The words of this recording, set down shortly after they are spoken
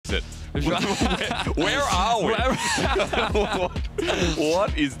Where are we?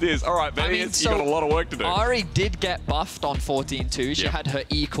 What is this? All right, Benny, you got a lot of work to do. Ari did get buffed on 14-2. She had her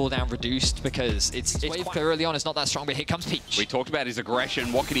E cooldown reduced because it's wave clear early on. It's not that strong, but here comes Peach. We talked about his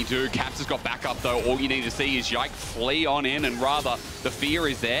aggression. What can he do? Caps has got backup, though. All you need to see is Yike flee on in, and rather, the fear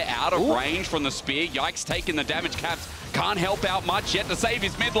is there. Out of range from the spear. Yike's taking the damage. Caps can't help out much yet to save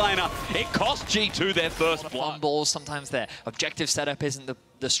his mid laner. It cost G2 their first blood. Fumbles, sometimes their objective setup isn't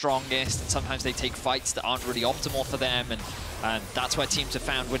the strongest, and sometimes they take fights that aren't really optimal for them, and that's where teams have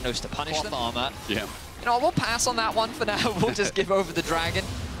found windows to punish them. Armor. Yeah. You know, we'll pass on that one for now. We'll just give over the dragon.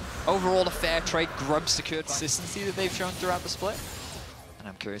 Overall, a fair trade. Grub secured consistency that they've shown throughout the split. And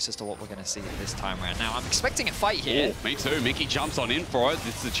I'm curious as to what we're going to see this time around. Now, I'm expecting a fight here. Ooh, me too. Mickey jumps on in for it.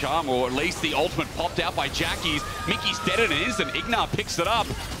 It's the charm, or at least the ultimate popped out by Jackie's. Mickey's dead in an instant. Ignar picks it up.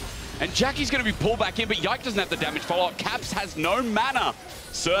 And Jackie's going to be pulled back in, but Yike doesn't have the damage follow-up. Caps has no mana.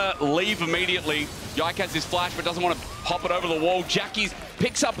 Sir, leave immediately. Yike has his flash, but doesn't want to hop it over the wall. Jackie's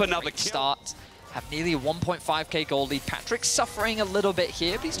picks up another kill. Start. Have nearly a 1.5k gold lead. Patrick's suffering a little bit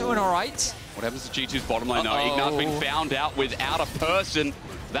here, but he's doing all right. What happens to G2's bottom lane? No, Ignar's been found out without a person.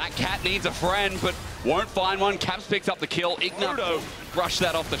 That cat needs a friend, but won't find one. Caps picks up the kill. Ignar brushed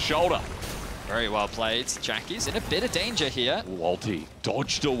that off the shoulder. Very well played. Jackie's in a bit of danger here. Walty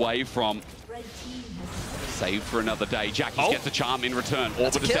dodged away from. Saved for another day. Jackie gets a charm in return. All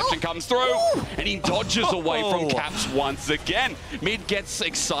the deception comes through, and he dodges away from Caps once again. Mid gets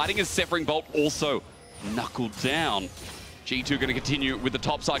exciting as Severing Bolt also knuckled down. G2 going to continue with the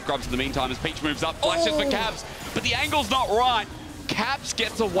top side grubs in the meantime as Peach moves up, flashes for Caps, but the angle's not right. Caps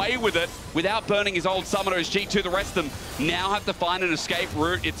gets away with it without burning his old summoner as G2, the rest of them, now have to find an escape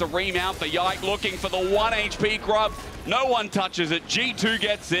route. It's a remount for Yike looking for the 1 HP grub. No one touches it. G2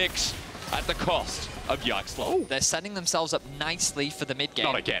 gets 6 at the cost of Yike's life. They're setting themselves up nicely for the mid game.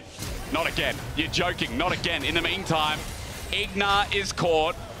 Not again. Not again. You're joking. Not again. In the meantime, Ignar is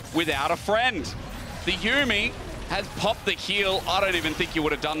caught without a friend. The Yumi has popped the heal. I don't even think you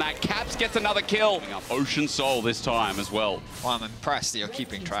would have done that. Caps gets another kill. Ocean Soul this time as well. Well, I'm impressed that you're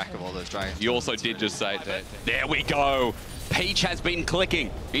keeping track of all those dragons. You also did just say that. There we go. Peach has been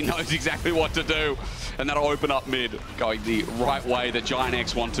clicking. He knows exactly what to do. And that'll open up mid, going the right way that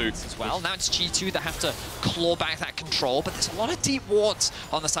GiantX want to. As well, now it's G2 that have to claw back that control, but there's a lot of deep wards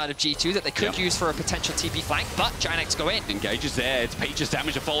on the side of G2 that they could use for a potential TP flank, but GiantX go in. Engages there. It's Peach's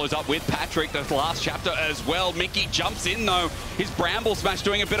damage that follows up with Patrick, the last chapter as well. Mickey jumps in though. His Bramble Smash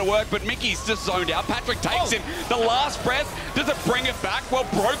doing a bit of work, but Mickey's just zoned out. Patrick takes him. The last breath, does it bring it back? Well,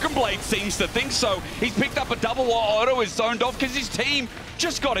 Broken Blade seems to think so. He's picked up a double while Otto is zoned off because his team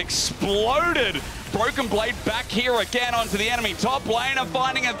just got exploded. Broken Blade back here again onto the enemy top lane and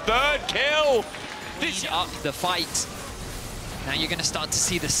finding a third kill. This up the fight. Now you're going to start to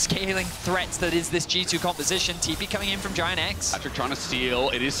see the scaling threats that is this G2 composition. TP coming in from GiantX. Patrick trying to steal.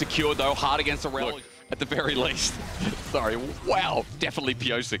 It is secured though, hard against the rail at the very least. Sorry, wow, definitely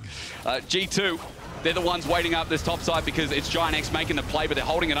Piosic. G2, they're the ones waiting up this top side because it's GiantX making the play, but they're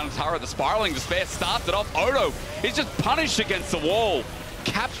holding it under turret. The Spiraling Despair starts it off. Odo is just punished against the wall.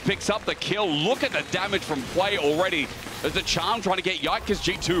 Caps picks up the kill. Look at the damage from play already. There's the charm trying to get Yike because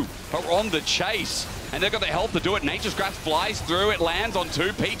G2 are on the chase. And they've got the health to do it. Nature's Grasp flies through. It lands on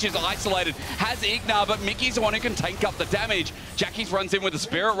 2. Peach is isolated. Has Ignar, but Mickey's the one who can tank up the damage. Jackie's runs in with a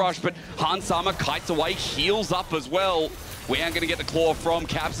Spirit Rush, but Hansama kites away, heals up as well. We aren't going to get the claw from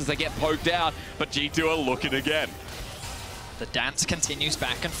Caps as they get poked out, but G2 are looking again. The dance continues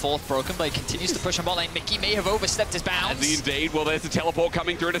back and forth. Broken Blade continues to push on bot lane. Mickey may have overstepped his bounds. Has he indeed? Well, there's the teleport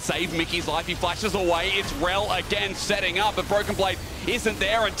coming through to save Mickey's life. He flashes away. It's Rel again setting up, but Broken Blade isn't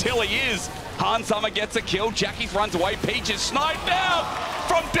there until he is. Hansama gets a kill. Jackie's runs away. Peach is sniped out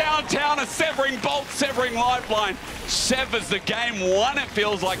from downtown. A Severing Bolt, Severing Lifeline. Severs the game. One, it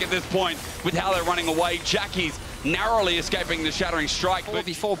feels like at this point, with how they're running away. Jackie's narrowly escaping the Shattering Strike. But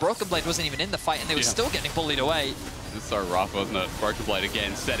before, Broken Blade wasn't even in the fight, and they were still getting bullied away. It's so rough, wasn't it? Broken Blade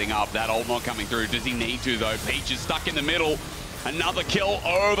again setting up. That ult not coming through. Does he need to, though? Peach is stuck in the middle. Another kill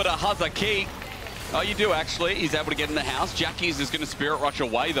over to Hazaki. Oh, you do, actually. He's able to get in the house. Jackie's is going to Spirit Rush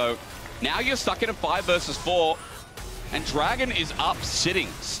away, though. Now you're stuck in a 5 versus 4. And Dragon is up, sitting,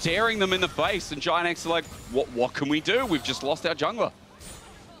 staring them in the face. And GiantX are like, what can we do? We've just lost our jungler.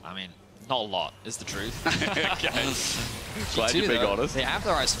 I mean, not a lot, is the truth. Okay. Glad you're being honest. They have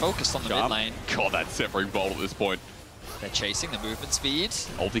their eyes focused on the mid lane. God, that's Severing Bolt at this point. They're chasing the movement speed.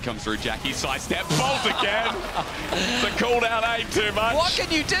 Ulti comes through, Jackie sidestep, Bolt again. The cooldown ain't too much. What can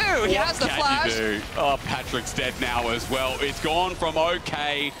you do? He has the flash. What can you do? Oh, Patrick's dead now as well. It's gone from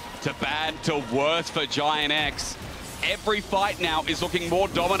okay to bad to worse for GiantX. every fight now is looking more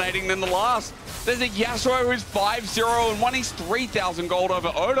dominating than the last. There's a Yasuo who's 5-0 and one. He's 3,000 gold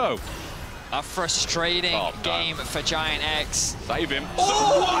over Odo. A frustrating game for GiantX. Save him.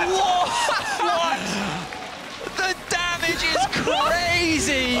 Oh, what? The damage is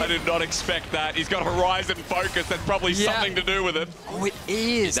crazy. I did not expect that. He's got Horizon focus. That's probably something to do with it. Oh, it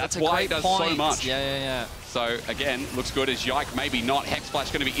is. That's a why great he does point. so much. Yeah. So, again, looks good as Yike, maybe not. Hex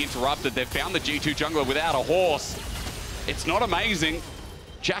Flash going to be interrupted. They've found the G2 jungler without a horse. It's not amazing.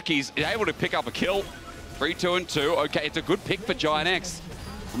 Jackie's able to pick up a kill. 3-2-2. Okay, it's a good pick for GiantX.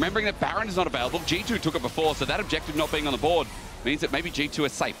 Remembering that Baron is not available. G2 took it before, so that objective not being on the board means that maybe G2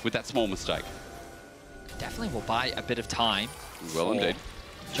 is safe with that small mistake. Definitely will buy a bit of time. Well, indeed.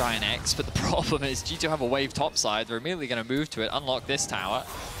 GiantX, but the problem is G2 have a wave topside. They're immediately going to move to it, unlock this tower.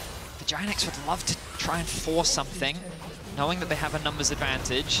 The GiantX would love to try and force something, knowing that they have a numbers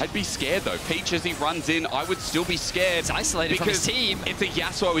advantage. I'd be scared though. Peach, as he runs in, I would still be scared. It's isolated from his team. It's a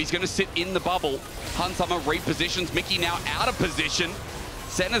Yasuo. He's going to sit in the bubble. Hunsummer repositions. Mickey now out of position.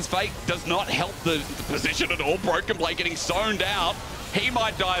 Senna's fate does not help the position at all. Broken Blade getting zoned out. He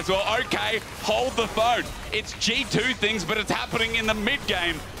might die as well. Okay, hold the phone. It's G2 things, but it's happening in the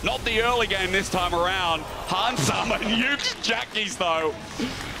mid-game, not the early game this time around. Hunsummer nukes Jackie's though.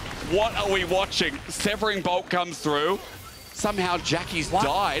 What are we watching? Severing Bolt comes through. Somehow Jackie's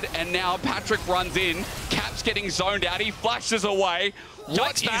died, and now Patrick runs in. Cap's getting zoned out. He flashes away.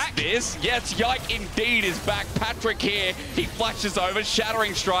 What is this? Yes, Yike indeed is back. Patrick here. He flashes over,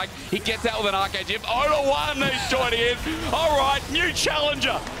 shattering strike. He gets out with an arcade jib. Oda 1, he's joining in. All right, new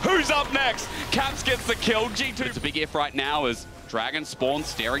challenger. Who's up next? Caps gets the kill. G2. It's a big if right now as Dragon spawn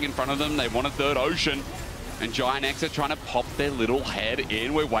staring in front of them. They want a third ocean. And GiantX are trying to pop their little head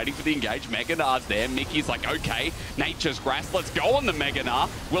in. We're waiting for the engage. Mega Gnar's there. Mickey's like, okay, Nature's Grass. Let's go on the Mega Gnar.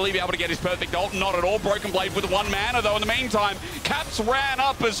 Will he be able to get his perfect ult? Not at all. Broken Blade with one mana, though. In the meantime, Caps ran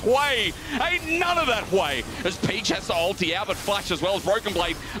up his way. Ain't none of that way. As Peach has to ulti out, but Flash as well as Broken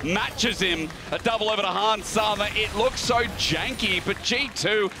Blade matches him. A double over to Hansama. It looks so janky, but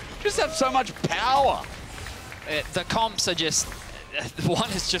G2 just have so much power. The comps are just... One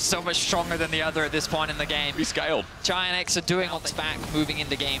is just so much stronger than the other at this point in the game. We scaled. GiantX are doing what's back, moving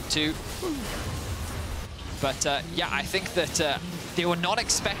into game 2. But yeah, I think that they were not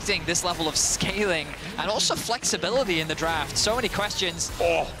expecting this level of scaling and also flexibility in the draft. So many questions.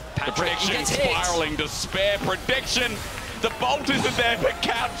 Oh, Patrick, the prediction spiraling. Despair prediction. The bolt isn't there for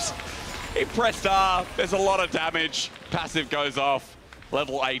Caps. He pressed R. There's a lot of damage. Passive goes off.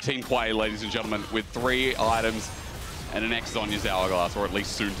 Level 18 play, ladies and gentlemen, with 3 items. And an X on his hourglass, or at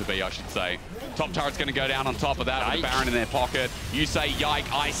least soon to be, I should say. Top turret's going to go down on top of that with Baron in their pocket. You say yike,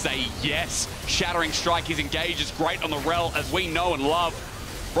 I say yes. Shattering strike, his engage is great on the rel, as we know and love.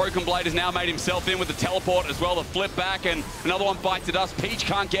 Broken Blade has now made himself in with the teleport as well, the flip back, and another one bites at us. Peach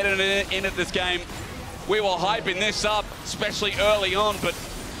can't get in at this game. We were hyping this up, especially early on, but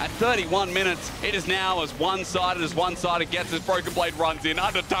at 31 minutes, it is now as one-sided gets as Broken Blade runs in.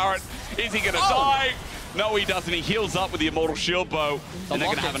 Under turret, is he going to die? No, he doesn't. He heals up with the Immortal Shield Bow, and they're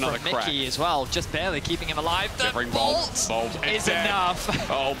going to have another crack. Mickey as well, just barely keeping him alive. The bolt is enough.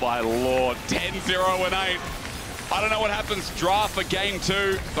 Oh, my Lord. 10-0 and 8. I don't know what happens draft for game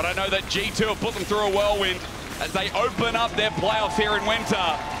 2, but I know that G2 have put them through a whirlwind as they open up their playoffs here in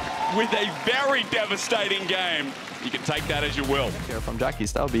winter with a very devastating game. You can take that as you will. Here from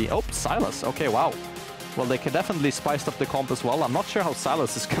Jackie's, that would be... Oh, Silas. Okay, wow. Well, they can definitely spice up the comp as well. I'm not sure how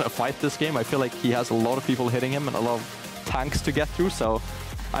Silas is going to fight this game. I feel like he has a lot of people hitting him and a lot of tanks to get through, so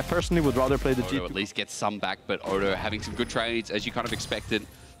I personally would rather play the G2. At least get some back, but Odo having some good trades, as you kind of expected.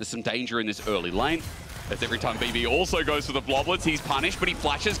 There's some danger in this early lane, as every time BB also goes for the bloblets, he's punished, but he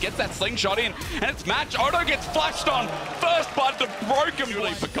flashes, gets that slingshot in, and it's match. Odo gets flashed on. First blood to Broken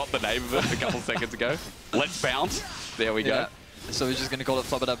Blade. Forgot the name of it a couple seconds ago. Let's bounce. There we go. So we're just going to call it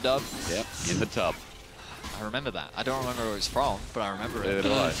Flubba Dub Dub? Yep, in the tub. I remember that. I don't remember where it was from, but I remember it.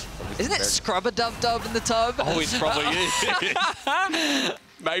 Yeah, Isn't it Scrubba Dub Dub in the tub? Oh, it probably is.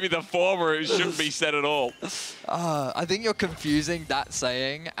 Maybe the former, it shouldn't be said at all. I think you're confusing that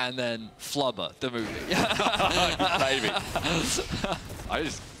saying and then Flubber, the movie. Maybe.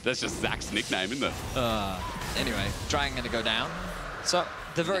 That's just Zach's nickname, isn't it? Anyway, Dragon going to go down. So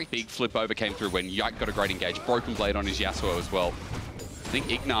the very big flip over came through when Yike got a great engage. Broken Blade on his Yasuo as well. I think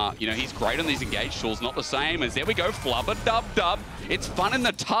Ignar, you know, he's great on these engage tools, not the same as, there we go, flubber, dub. It's fun in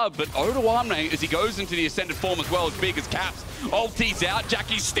the tub, but Odo Amne, as he goes into the ascended form as well, as big as Caps. Ulti's out,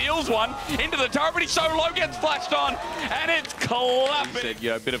 Jackie steals one into the turret, but he's so low, gets flashed on, and it's clapping. He said, you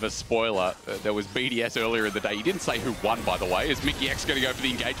know, a bit of a spoiler, there was BDS earlier in the day. He didn't say who won, by the way. Is Mickey X going to go for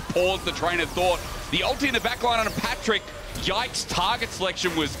the engage? Pause the train of thought. The ulti in the backline on Patrick. Yikes, target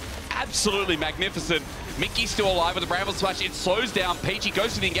selection was absolutely magnificent. Mickey's still alive with the Bramble Smash. It slows down Peach. He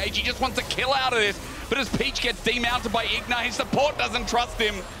goes to the engage. He just wants a kill out of this. But as Peach gets demounted by Ignar, his support doesn't trust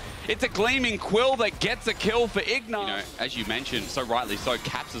him. It's a Gleaming Quill that gets a kill for Ignar. You know, as you mentioned, so rightly so,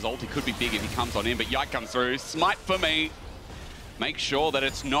 Caps' ulti could be big if he comes on in, but Yike comes through. Smite for me. Make sure that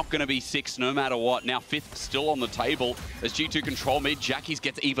it's not going to be 6 no matter what. Now 5th still on the table as G2 control mid. Jackie's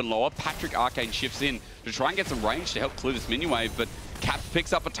gets even lower. Patrick Arcane shifts in to try and get some range to help clear this mini wave, but Caps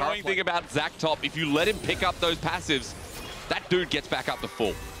picks up a turret. Thing about Zach Top, if you let him pick up those passives, that dude gets back up to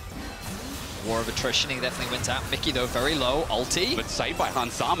full. War of attrition, he definitely went out. Mickey, though, very low. Ulti. But saved by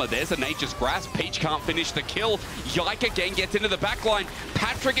Hansama. There's a Nature's Grasp. Peach can't finish the kill. Yike again gets into the backline.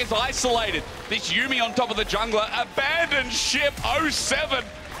 Patrick is isolated. This Yuumi on top of the jungler. Abandoned ship 07.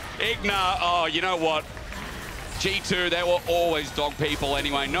 Ignar, oh, you know what? G2, they were always dog people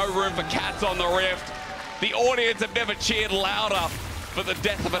anyway. No room for cats on the rift. The audience have never cheered louder for the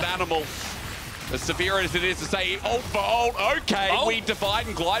death of an animal. As severe as it is to say, ult for ult, okay, we divide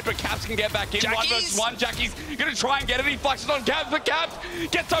and glide, but Caps can get back in. Jackies. 1 versus 1, Jackie's gonna try and get it. He flashes on Caps, but Caps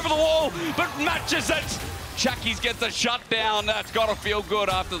gets over the wall, but matches it. Jackie's gets a shutdown. That's gotta feel good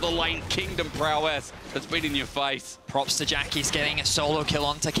after the lane kingdom prowess that's been in your face. Props to Jackie's getting a solo kill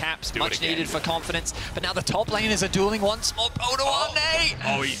onto Caps. Much needed for confidence. But now the top laners are dueling once more. Odo Amne!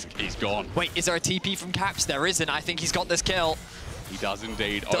 Oh, he's gone. Wait, is there a TP from Caps? There isn't. I think he's got this kill. He does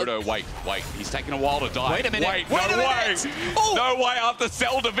indeed. Odo, wait. He's taking a while to die. Wait a minute. Wait, no way. Oh. No way after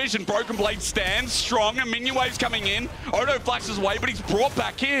Cell Division. Broken Blade stands strong and minion waves coming in. Odo flashes away, but he's brought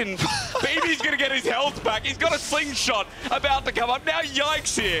back in. BB's going to get his health back. He's got a slingshot about to come up. Now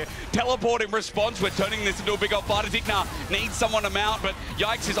Yikes here. Teleport in response. We're turning this into a big old fight as Ignar needs someone to mount, but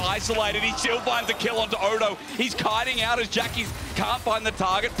Yikes is isolated. He still finds a kill onto Odo. He's kiting out as Jackie's can't find the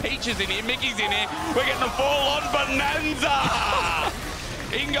target. Peach is in here. Mickey's in here. We're getting the full-on bonanza.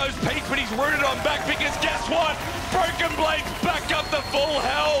 In goes Peach, but he's rooted on back because guess what? Broken Blade's back up to full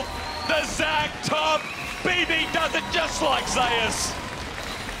health. The Zach Top. BB does it just like Zeus.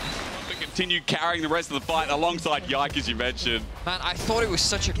 To continue carrying the rest of the fight alongside Yike, as you mentioned. Man, I thought it was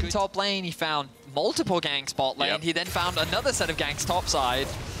such a good top lane. He found multiple ganks bot lane. Yep. He then found another set of ganks top side.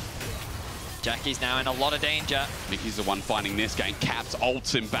 Jackie's now in a lot of danger. Mickey's the one finding this game. Caps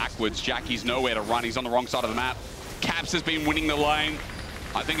ults him backwards. Jackie's nowhere to run. He's on the wrong side of the map. Caps has been winning the lane.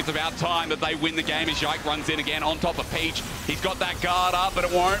 I think it's about time that they win the game as Yike runs in again on top of Peach. He's got that guard up, but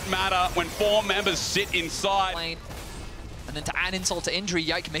it won't matter when 4 members sit inside. And then to add insult to injury,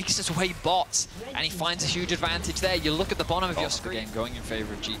 Yike makes his way bot, and he finds a huge advantage there. You look at the bottom of your screen. Game going in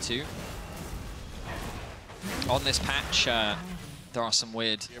favor of G2. On this patch, there are some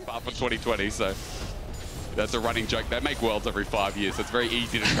weird... Apart from 2020, so that's a running joke. They make worlds every 5 years, so it's very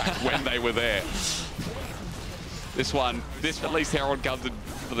easy to track when they were there. This at least Herald comes in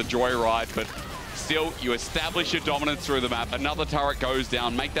for the joyride, but still, you establish your dominance through the map. Another turret goes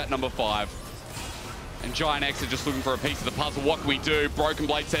down, make that number 5. And GiantX are just looking for a piece of the puzzle. What can we do? Broken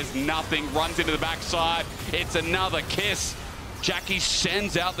Blade says nothing, runs into the backside. It's another kiss. Jackie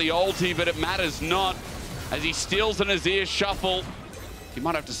sends out the ulti, but it matters not. As he steals an Azir shuffle, he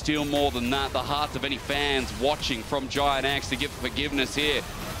might have to steal more than that. The hearts of any fans watching from GiantX to give forgiveness here.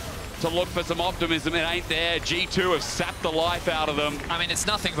 To look for some optimism, it ain't there. G2 have sapped the life out of them. I mean, it's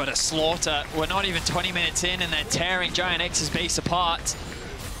nothing but a slaughter. We're not even 20 minutes in and they're tearing GiantX's base apart.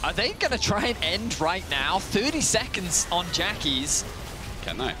 Are they gonna try and end right now? 30 seconds on Jackie's.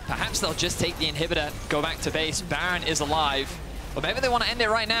 Can they? Perhaps they'll just take the inhibitor, go back to base. Baron is alive. Or maybe they want to end it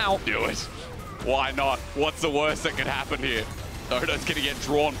right now. Do it. Why not? What's the worst that could happen here? Odo's gonna get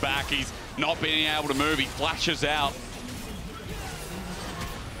drawn back. He's not being able to move. He flashes out.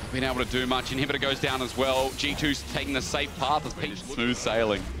 Been able to do much. Inhibitor goes down as well. G2's taking the safe path as Peach. Smooth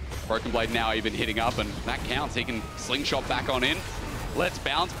sailing. Broken Blade now even hitting up, and that counts. He can slingshot back on in. Let's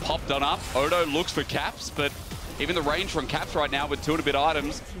bounce, popped on up. Odo looks for Caps, but even the range from Caps right now with 2 and a bit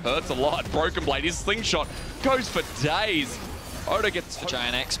items hurts a lot. Broken Blade, his slingshot goes for days. Odo gets...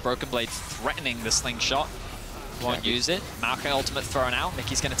 GiantX, Broken Blade threatening the slingshot. Won't use it. Maokai ultimate thrown out.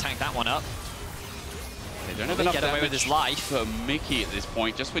 Mickey's going to tank that one up. They don't have enough get away with his life. For Mickey at this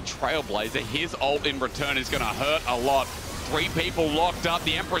point, just with Trailblazer. His ult in return is going to hurt a lot. 3 people locked up.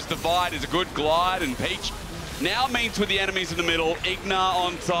 The Emperor's Divide is a good glide, and Peach Now meets with the enemies in the middle. Ignar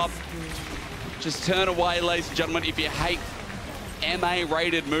on top. Just turn away, ladies and gentlemen, if you hate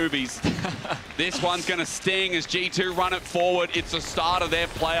MA-rated movies. This one's going to sting as G2 run it forward. It's the start of their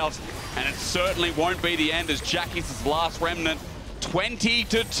playoffs, and it certainly won't be the end as Jackie's his last remnant.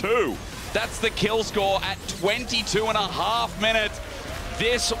 20-2. That's the kill score at 22.5 minutes.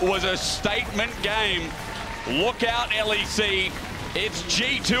 This was a statement game. Look out, LEC. It's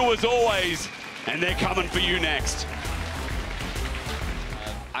G2 as always, and they're coming for you next.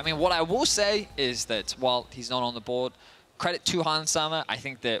 I mean, what I will say is that while he's not on the board, credit to Hansama. I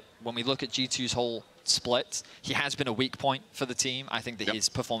think that when we look at G2's whole split, he has been a weak point for the team. I think that his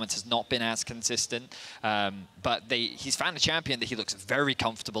performance has not been as consistent, but he's found a champion that he looks very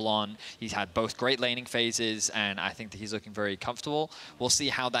comfortable on. He's had both great laning phases, and I think that he's looking very comfortable. We'll see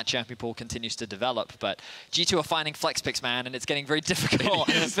how that champion pool continues to develop, but G2 are finding flex picks, man, and it's getting very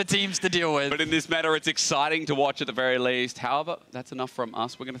difficult for teams to deal with. But in this matter, it's exciting to watch at the very least. However, that's enough from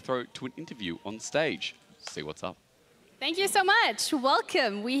us. We're going to throw to an interview on stage. See what's up. Thank you so much.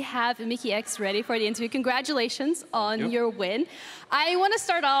 Welcome. We have Mickey X ready for the interview. Congratulations on your win. I want to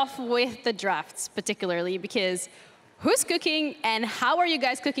start off with the drafts particularly because who's cooking and how are you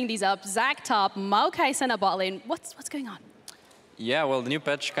guys cooking these up? Zach top, Maokai Senna bot lane. What's going on? Yeah, well, the new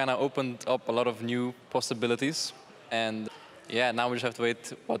patch kind of opened up a lot of new possibilities. And yeah, now we just have to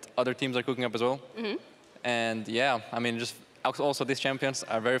wait what other teams are cooking up as well. And yeah, I mean, just also, these champions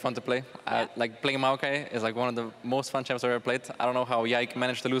are very fun to play. Like playing Maokai is like one of the most fun champions I've ever played. I don't know how Yike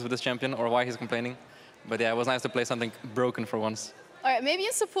managed to lose with this champion or why he's complaining. But yeah, it was nice to play something broken for once. All right, maybe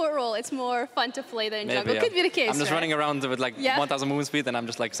in support role, it's more fun to play than in jungle. Yeah. Could be the case, I'm just running around with like 1,000 movement speed and I'm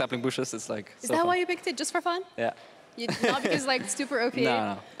just like sapling bushes. It's like Is that why you picked it, just for fun? Yeah. Not because like super OP?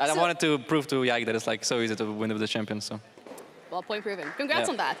 No. I wanted to prove to Yike that it's like so easy to win with the champion, so. Well, point proven. Congrats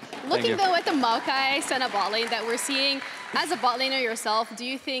on that. Looking though at the Maokai Senna bot lane that we're seeing, as a bot laner yourself, do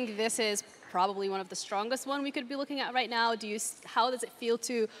you think this is probably one of the strongest one we could be looking at right now? How does it feel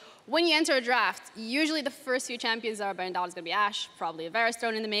to, when you enter a draft, usually the first few champions that are burned out is going to be Ashe, probably a Varus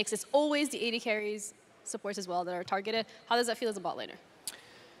thrown in the mix. It's always the AD carries, supports as well that are targeted. How does that feel as a bot laner?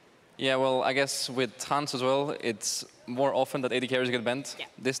 Yeah, well, I guess with Hans as well, it's more often that AD carries get banned.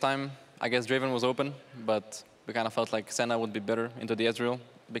 This time, I guess Draven was open, but we kind of felt like Senna would be better into the Ezreal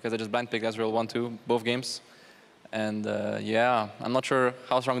because they just blind picked Ezreal 1-2 both games. And yeah, I'm not sure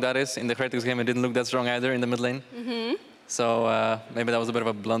how strong that is. In the Heretics game, it didn't look that strong either in the mid lane. So maybe that was a bit of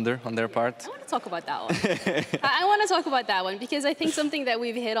a blunder on their part. I want to talk about that one. I want to talk about that one because I think something that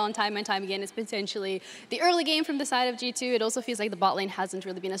we've hit on time and time again is potentially the early game from the side of G2. It also feels like the bot lane hasn't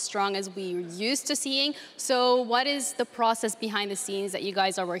really been as strong as we were used to seeing. So what is the process behind the scenes that you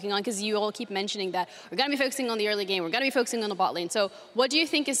guys are working on? Because you all keep mentioning that we're going to be focusing on the early game, we're going to be focusing on the bot lane. So what do you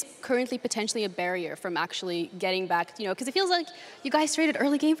think is currently potentially a barrier from actually getting back, you know, because it feels like you guys traded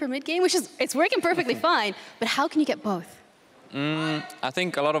early game for mid game, which is, it's working perfectly fine, but how can you get both? I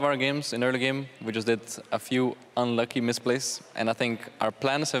think a lot of our games in early game, we just did a few unlucky misplays, and I think our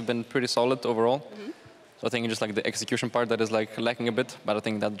plans have been pretty solid overall. So I think just like the execution part that is like lacking a bit, but I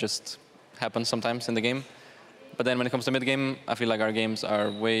think that just happens sometimes in the game. But then when it comes to mid game, I feel like our games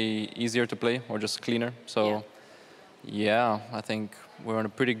are way easier to play or just cleaner. So yeah, I think we're on a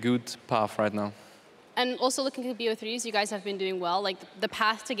pretty good path right now. And also looking at BO3s, you guys have been doing well. Like the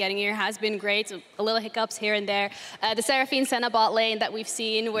path to getting here has been great. A little hiccups here and there. The Seraphine Senna bot lane that we've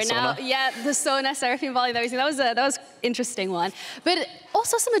seen. We're now, the Sona Seraphine bot lane that we've seen. That was interesting one. But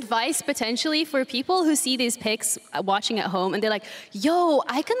also some advice potentially for people who see these picks watching at home and they're like, yo,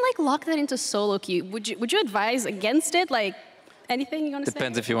 I can like lock that into solo queue. Would you advise against it? Like anything you want to say?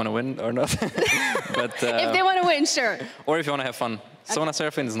 Depends if you want to win or not. But if they want to win, sure. Or if you want to have fun. Sona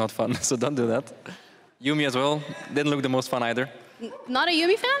Seraphine is not fun, so don't do that. Yumi as well, didn't look the most fun either. Not a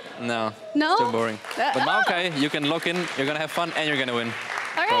Yumi fan? No. No? Too boring. But Maokai, you can lock in, you're going to have fun, and you're going to win.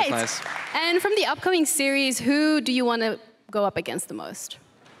 All right. Nice. And from the upcoming series, who do you want to go up against the most?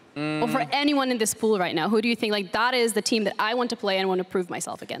 Or for anyone in this pool right now, who do you think, like, that is the team that I want to play and want to prove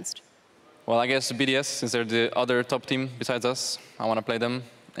myself against? Well, I guess BDS, since they're the other top team besides us, I want to play them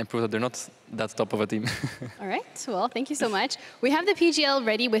and prove that they're not that top of a team. All right, well, thank you so much. We have the PGL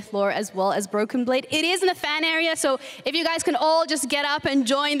ready with Lore as well as Broken Blade. It is in the fan area, so if you guys can all just get up and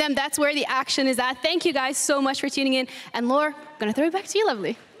join them, that's where the action is at. Thank you guys so much for tuning in. And Lore, I'm gonna throw it back to you,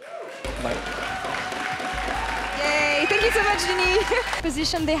 lovely. Bye. Yay, thank you so much, Jenny.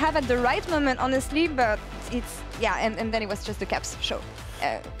 Position they have at the right moment, honestly, but it's, yeah, and then it was just the caps show.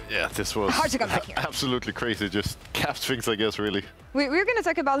 Yeah, this was hard to come back here. Absolutely crazy. Just Caps things, I guess, really. We're going to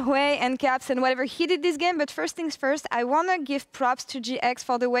talk about Hui and Caps and whatever he did this game, but first things first, I want to give props to GX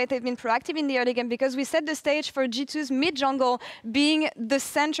for the way they've been proactive in the early game, because we set the stage for G2's mid-jungle being the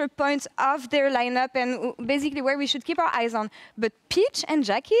center point of their lineup and basically where we should keep our eyes on. But Peach and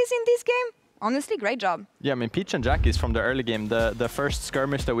Jackie's in this game, honestly, great job. Yeah, I mean, Peach and Jackie's from the early game, the first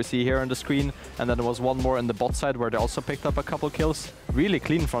skirmish that we see here on the screen, and then there was one more in the bot side where they also picked up a couple kills. Really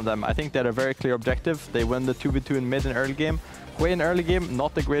clean from them. I think they had a very clear objective. They win the 2v2 in mid and early game. Hui in early game,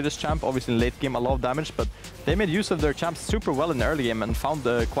 not the greatest champ. Obviously in late game, a lot of damage, but they made use of their champs super well in the early game and found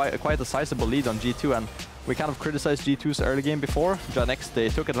quite a sizable lead on G2. And we kind of criticized G2's early game before. GiantX, they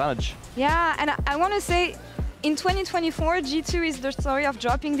took advantage. Yeah, and I want to say, in 2024, G2 is the story of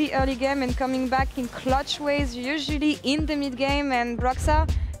dropping the early game and coming back in clutch ways, usually in the mid game. And Broxa,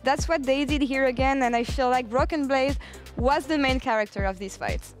 that's what they did here again. And I feel like Broken Blade was the main character of this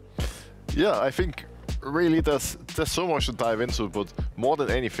fight. Yeah, I think really there's so much to dive into, but more than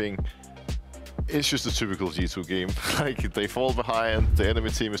anything, it's just a typical G2 game. Like, they fall behind, the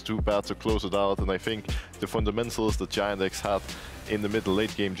enemy team is too bad to close it out, and I think the fundamentals that GiantX had in the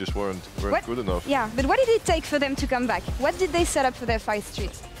mid-late game just weren't good enough. Yeah, but what did it take for them to come back? What did they set up for their fight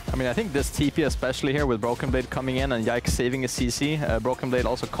streak? I mean, I think this TP, especially here with Broken Blade coming in and Yike saving his CC, Broken Blade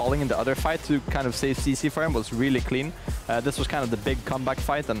also calling in the other fight to kind of save CC for him, was really clean. This was kind of the big comeback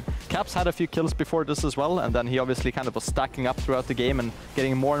fight, and Caps had a few kills before this as well, and then he obviously kind of was stacking up throughout the game and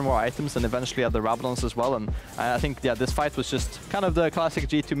getting more and more items, and eventually had the Rabadons as well. And I think, yeah, this fight was just kind of the classic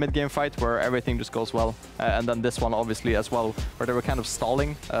G2 mid-game fight where everything just goes well. And then this one obviously as well, where they were kind of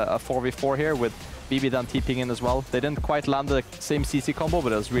stalling a 4v4 here with BB then TPing in as well. They didn't quite land the same CC combo,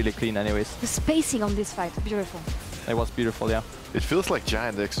 but it was really clean anyways. The spacing on this fight, beautiful. It was beautiful, yeah. It feels like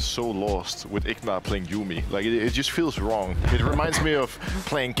GiantX is so lost with Igna playing Yuumi. Like, it just feels wrong. It reminds me of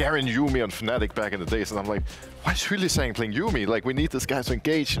playing Garen Yuumi on Fnatic back in the days, and I'm like, why is really saying playing Yuumi? Like, we need this guy to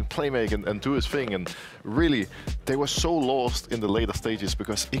engage and playmake and do his thing. And really, they were so lost in the later stages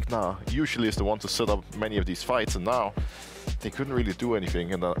because Igna usually is the one to set up many of these fights, and now they couldn't really do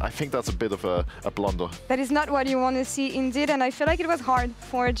anything, and I think that's a bit of a blunder. That is not what you want to see indeed, and I feel like it was hard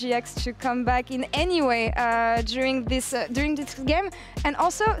for GX to come back in any way during this game. And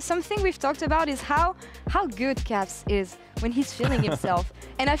also, something we've talked about is how good Caps is when he's feeling himself.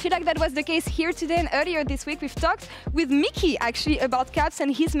 And I feel like that was the case here today, and earlier this week we've talked with Mickey actually about Caps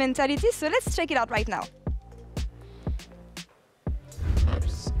and his mentality, so let's check it out right now.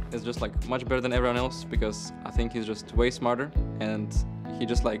 Is just like much better than everyone else because I think he's just way smarter and he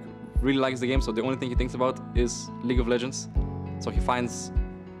just like really likes the game, so the only thing he thinks about is League of Legends. So he finds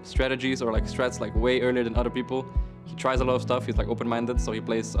strategies or like strats like way earlier than other people. He tries a lot of stuff, he's like open-minded, so he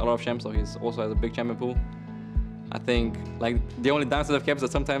plays a lot of champs, so he also has a big champion pool. I think like the only downside of Cap is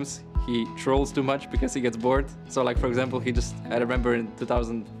that sometimes he trolls too much because he gets bored. So like for example, I remember in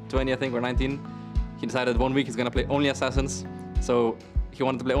 2020 I think or 19, he decided 1 week he's gonna play only Assassins. So he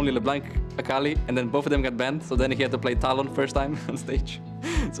wanted to play only LeBlanc, Akali, and then both of them got banned, so then he had to play Talon first time on stage.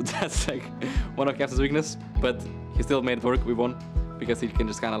 So that's like one of Cap's weakness, but he still made it work, we won, because he can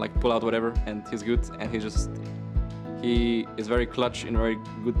just kind of like pull out whatever, and he's good, and he is very clutch in very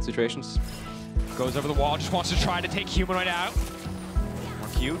good situations. Goes over the wall, just wants to try to take Humanoid out. More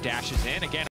Q dashes in, again.